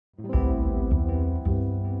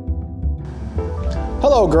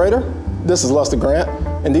Hello, Grader. This is Lester Grant,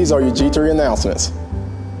 and these are your G3 announcements.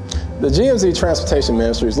 The GMZ Transportation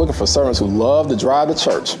Ministry is looking for servants who love to drive to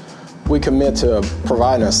church. We commit to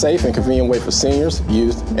providing a safe and convenient way for seniors,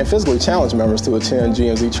 youth, and physically challenged members to attend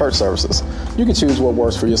GMZ church services. You can choose what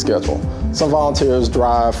works for your schedule. Some volunteers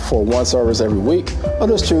drive for one service every week,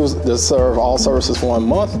 others choose to serve all services for 1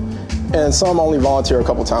 month, and some only volunteer a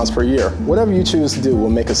couple times per year. Whatever you choose to do will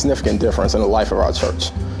make a significant difference in the life of our church.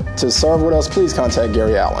 To serve with us, please contact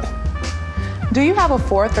Gary Allen. Do you have a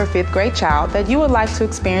 4th or 5th grade child that you would like to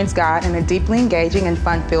experience God in a deeply engaging and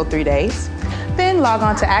fun-filled 3 days? Then log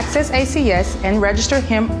on to Access ACS and register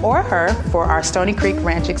him or her for our Stony Creek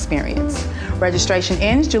Ranch experience. Registration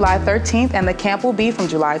ends July 13th and the camp will be from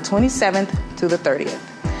July 27th to the 30th.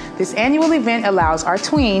 This annual event allows our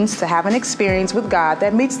tweens to have an experience with God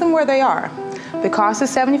that meets them where they are. The cost is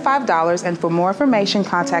 $75, and for more information,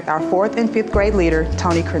 contact our 4th and 5th grade leader,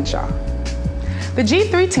 Tony Crenshaw. The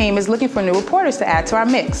G3 team is looking for new reporters to add to our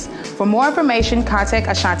mix. For more information, contact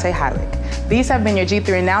Ashante Heilig. These have been your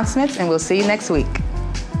G3 announcements, and we'll see you next week.